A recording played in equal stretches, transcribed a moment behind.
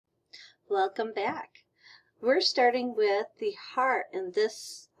Welcome back. We're starting with the heart in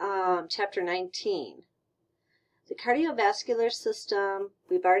this chapter 19. The cardiovascular system,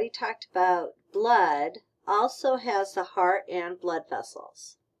 we've already talked about blood, also has the heart and blood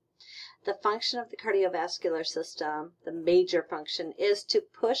vessels. The function of the cardiovascular system, the major function, is to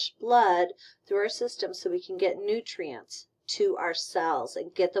push blood through our system so we can get nutrients to our cells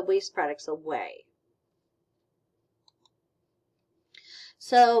and get the waste products away.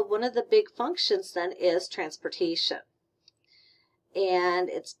 So one of the big functions then is transportation. And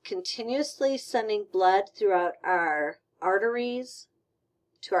it's continuously sending blood throughout our arteries,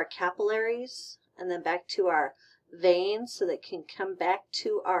 to our capillaries, and then back to our veins so that it can come back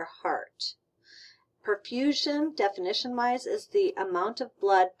to our heart. Perfusion, definition-wise, is the amount of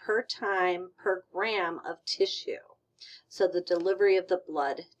blood per time per gram of tissue. So the delivery of the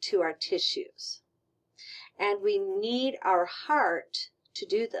blood to our tissues. And we need our heart to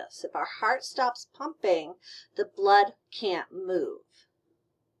do this. If our heart stops pumping, the blood can't move.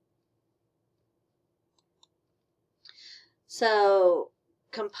 So,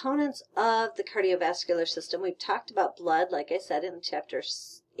 components of the cardiovascular system, we've talked about blood, like I said, in chapter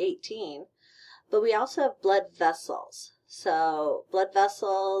 18, but we also have blood vessels. So, blood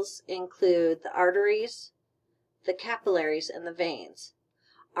vessels include the arteries, the capillaries, and the veins.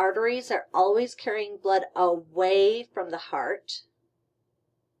 Arteries are always carrying blood away from the heart,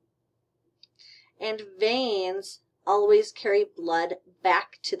 and veins always carry blood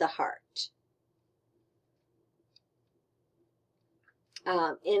back to the heart.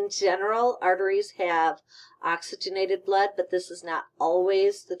 In general, arteries have oxygenated blood, but this is not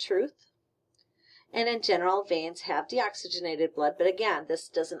always the truth. And in general, veins have deoxygenated blood, but again, this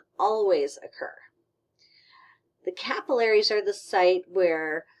doesn't always occur. The capillaries are the site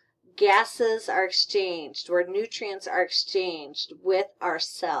where gases are exchanged, where nutrients are exchanged with our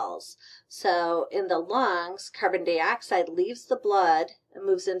cells. So in the lungs, carbon dioxide leaves the blood and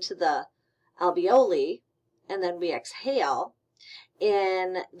moves into the alveoli, and then we exhale.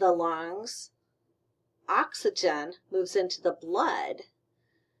 In the lungs, oxygen moves into the blood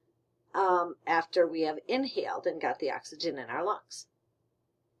after we have inhaled and got the oxygen in our lungs.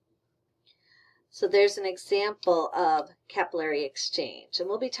 So there's an example of capillary exchange. And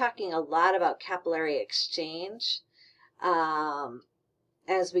we'll be talking a lot about capillary exchange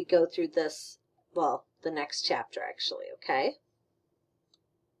as we go through this, well, the next chapter actually, okay?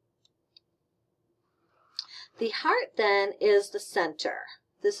 The heart then is the center.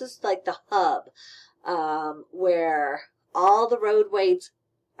 This is like the hub where all the roadways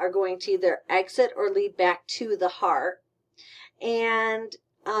are going to either exit or lead back to the heart. And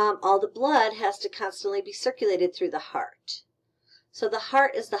all the blood has to constantly be circulated through the heart. So the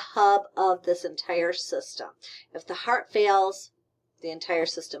heart is the hub of this entire system. If the heart fails, the entire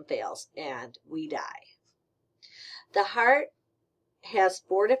system fails and we die. The heart has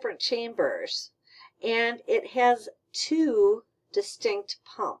 4 different chambers, and it has 2 distinct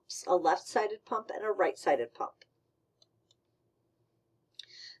pumps, a left-sided pump and a right-sided pump.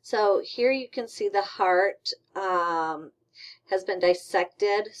 So here you can see the heart has been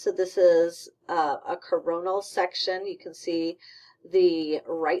dissected. So this is a coronal section. You can see the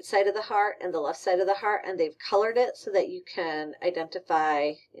right side of the heart and the left side of the heart, and they've colored it so that you can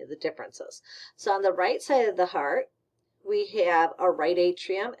identify the differences. So on the right side of the heart, we have a right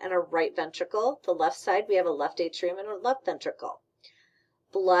atrium and a right ventricle. The left side, we have a left atrium and a left ventricle.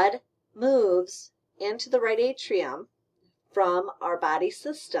 Blood moves into the right atrium from our body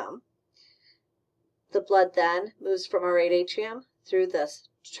system. The blood then moves from our right atrium through this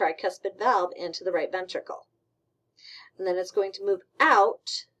tricuspid valve into the right ventricle. And then it's going to move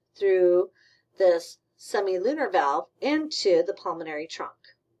out through this semilunar valve into the pulmonary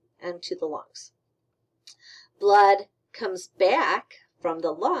trunk and to the lungs. Blood comes back from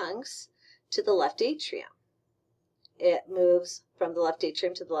the lungs to the left atrium. It moves from the left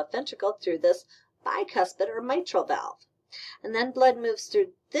atrium to the left ventricle through this bicuspid or mitral valve. And then blood moves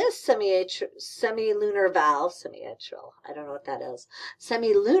through this semilunar valve, I don't know what that is,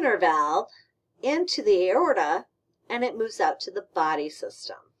 semilunar valve into the aorta, and it moves out to the body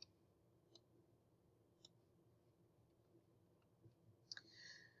system.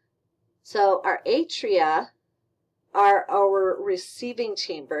 So our atria are our receiving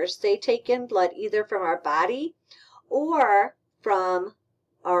chambers. They take in blood either from our body or from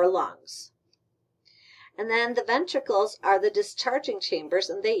our lungs. And then the ventricles are the discharging chambers,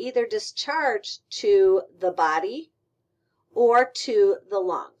 and they either discharge to the body or to the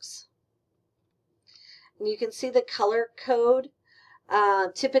lungs. And you can see the color code.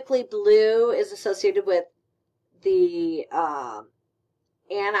 Typically blue is associated with the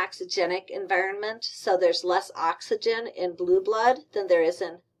anoxygenic environment, so there's less oxygen in blue blood than there is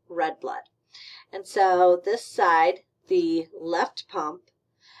in red blood. And so this side, the left pump,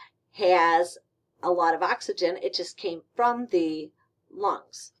 has a lot of oxygen. It just came from the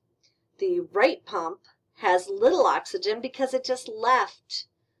lungs. The right pump has little oxygen because it just left,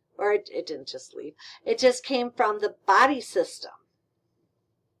 or it didn't just leave. It just came from the body system.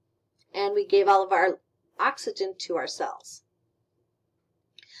 And we gave all of our oxygen to our cells.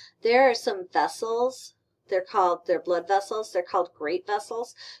 There are some vessels. They're blood vessels. They're called great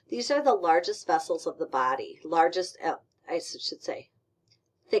vessels. These are the largest vessels of the body. Largest, I should say,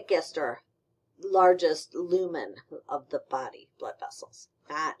 thickest or largest lumen of the body, blood vessels,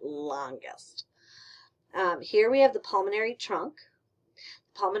 not longest. Here we have the pulmonary trunk.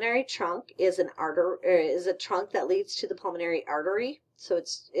 The pulmonary trunk is a trunk that leads to the pulmonary artery. So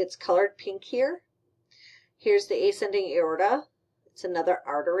it's colored pink here. Here's the ascending aorta. It's another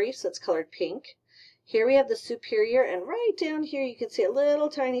artery, so it's colored pink. Here we have the superior, and right down here you can see a little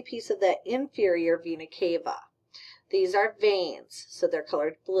tiny piece of that inferior vena cava. These are veins, so they're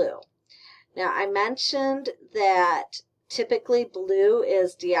colored blue. Now I mentioned that typically blue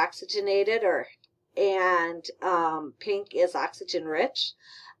is deoxygenated and pink is oxygen rich.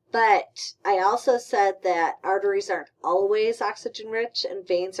 But I also said that arteries aren't always oxygen rich and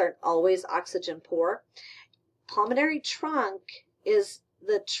veins aren't always oxygen poor. Pulmonary trunk is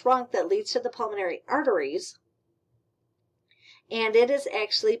the trunk that leads to the pulmonary arteries, and it is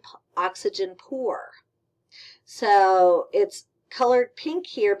actually oxygen poor. So it's colored pink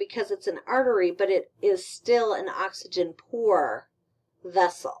here because it's an artery, but it is still an oxygen poor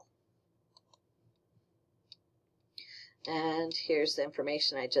vessel. And here's the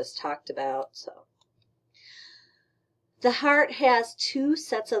information I just talked about. So the heart has two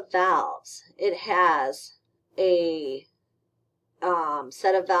sets of valves. It has a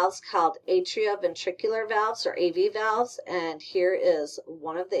set of valves called atrioventricular valves, or AV valves, and here is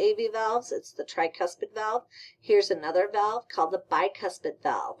one of the AV valves. It's the tricuspid valve. Here's another valve called the bicuspid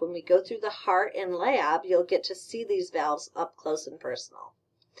valve. When we go through the heart in lab, you'll get to see these valves up close and personal.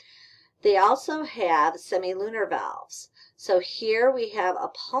 They also have semilunar valves. So here we have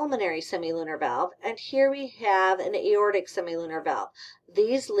a pulmonary semilunar valve, and here we have an aortic semilunar valve.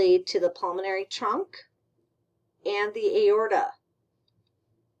 These lead to the pulmonary trunk and the aorta.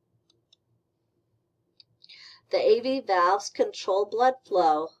 The AV valves control blood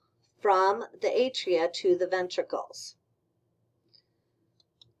flow from the atria to the ventricles.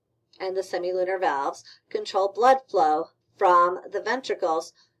 And the semilunar valves control blood flow from the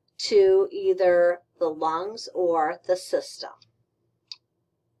ventricles to either the lungs or the system.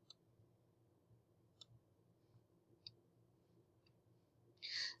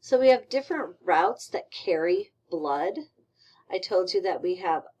 So we have different routes that carry blood. I told you that we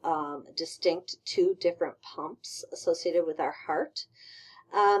have distinct two different pumps associated with our heart.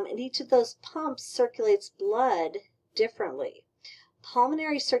 And each of those pumps circulates blood differently.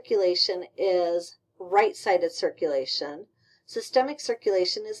 Pulmonary circulation is right-sided circulation. Systemic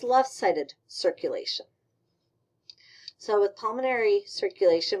circulation is left-sided circulation. So with pulmonary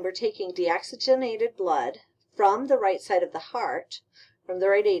circulation, we're taking deoxygenated blood from the right side of the heart, from the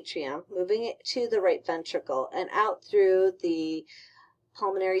right atrium, moving it to the right ventricle and out through the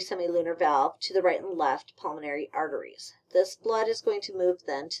pulmonary semilunar valve to the right and left pulmonary arteries. This blood is going to move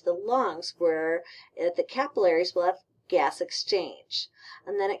then to the lungs, where at the capillaries we'll have gas exchange.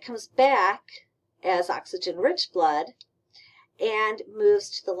 And then it comes back as oxygen-rich blood and moves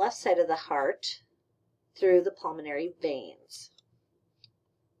to the left side of the heart through the pulmonary veins.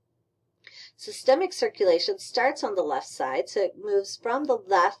 Systemic circulation starts on the left side, so it moves from the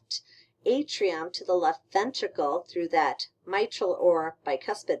left atrium to the left ventricle through that mitral or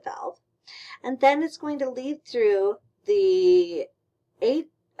bicuspid valve, and then it's going to lead through the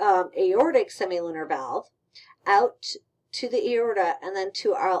aortic semilunar valve out to the aorta and then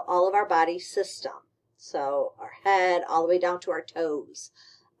to all of our body system. So our head all the way down to our toes,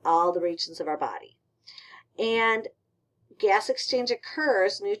 all the regions of our body. And gas exchange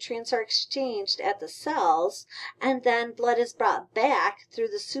occurs, nutrients are exchanged at the cells, and then blood is brought back through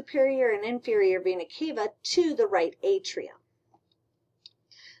the superior and inferior vena cava to the right atrium.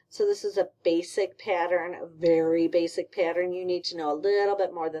 So this is a basic pattern, a very basic pattern. You need to know a little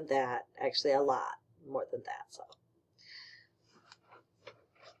bit more than that, actually a lot more than that.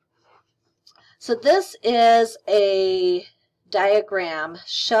 So this is a diagram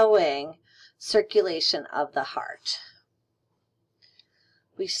showing circulation of the heart.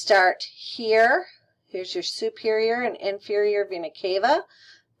 We start here. Here's your superior and inferior vena cava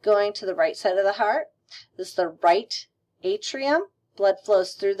going to the right side of the heart. This is the right atrium. blood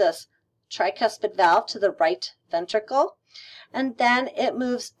flows through this tricuspid valve to the right ventricle, and then it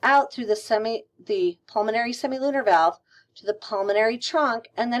moves out through the pulmonary semilunar valve to the pulmonary trunk,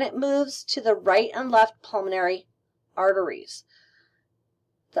 and then it moves to the right and left pulmonary arteries.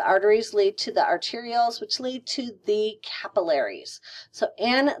 The arteries lead to the arterioles, which lead to the capillaries. So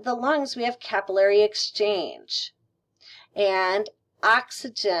in the lungs, we have capillary exchange, and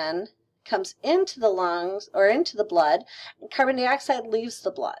oxygen comes into the lungs or into the blood, and carbon dioxide leaves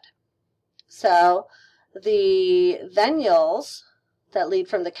the blood. So the venules that lead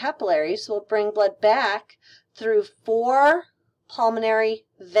from the capillaries will bring blood back through 4 pulmonary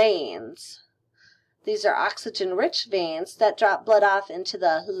veins. These are oxygen-rich veins that drop blood off into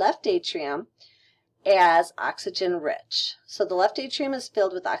the left atrium as oxygen-rich. So the left atrium is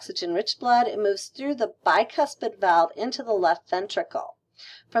filled with oxygen-rich blood. It moves through the bicuspid valve into the left ventricle.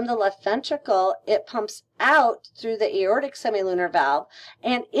 From the left ventricle, it pumps out through the aortic semilunar valve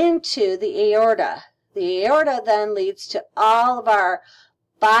and into the aorta. The aorta then leads to all of our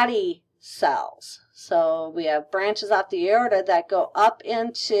body cells. So we have branches off the aorta that go up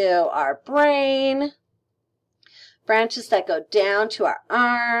into our brain, branches that go down to our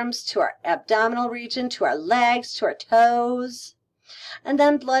arms, to our abdominal region, to our legs, to our toes. And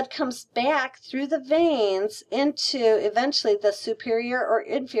then blood comes back through the veins into eventually the superior or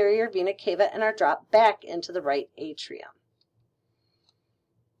inferior vena cava and are dropped back into the right atrium.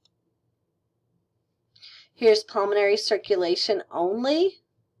 Here's pulmonary circulation only.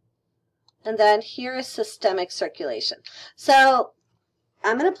 And then here is systemic circulation. So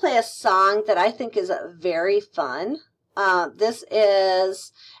I'm going to play a song that I think is very fun. This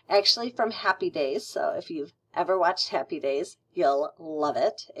is actually from Happy Days. So if you've ever watched Happy Days, you'll love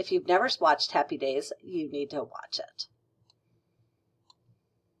it. If you've never watched Happy Days, you need to watch it.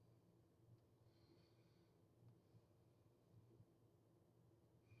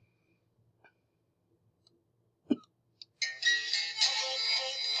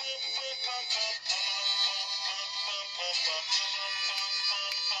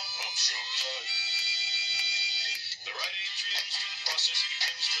 The right atrium through the processing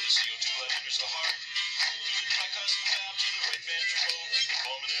pins where the CO2 blood enters the heart. Through the tricuspid valve to the right ventricle, the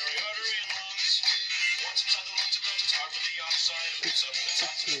pulmonary artery and lungs. Once inside the lungs, it builds its heart with the oxide. It moves up and it's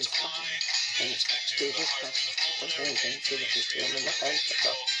oxygen supply. And it's back to the heart through the pulmonary vein to the atrium and the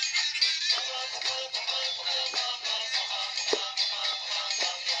ventricle.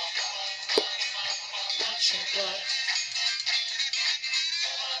 Blood.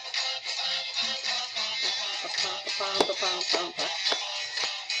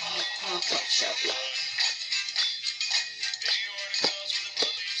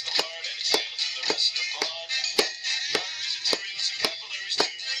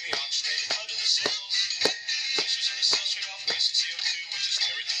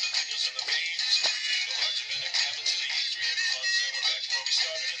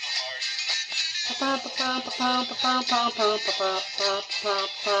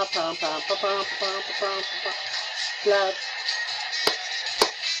 Yeah.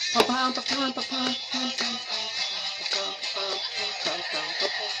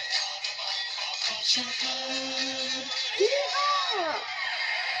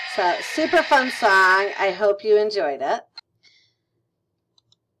 So, super fun song. I hope you enjoyed it.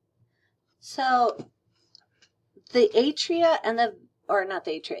 So, the atria and the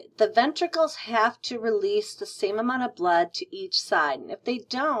ventricles have to release the same amount of blood to each side. And if they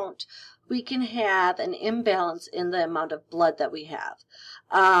don't, we can have an imbalance in the amount of blood that we have.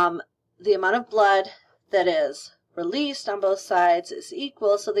 The amount of blood that is released on both sides is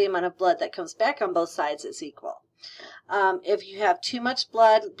equal, so the amount of blood that comes back on both sides is equal. If you have too much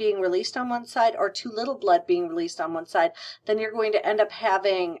blood being released on one side or too little blood being released on one side, then you're going to end up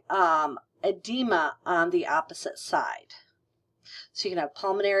having edema on the opposite side. So you can have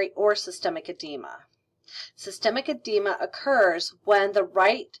pulmonary or systemic edema. Systemic edema occurs when the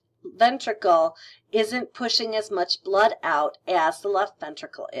right ventricle isn't pushing as much blood out as the left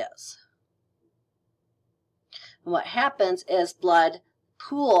ventricle is. And what happens is blood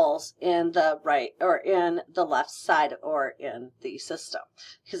pools in the right or in the left side or in the system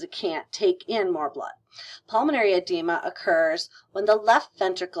because it can't take in more blood. Pulmonary edema occurs when the left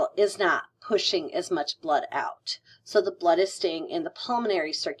ventricle is not pushing as much blood out. So the blood is staying in the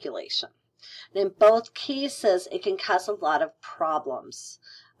pulmonary circulation. And in both cases, it can cause a lot of problems,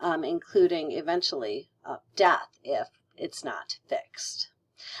 including eventually death if it's not fixed.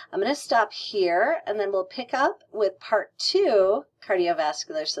 I'm going to stop here, and then we'll pick up with part 2,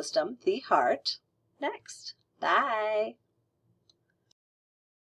 cardiovascular system, the heart, next. Bye.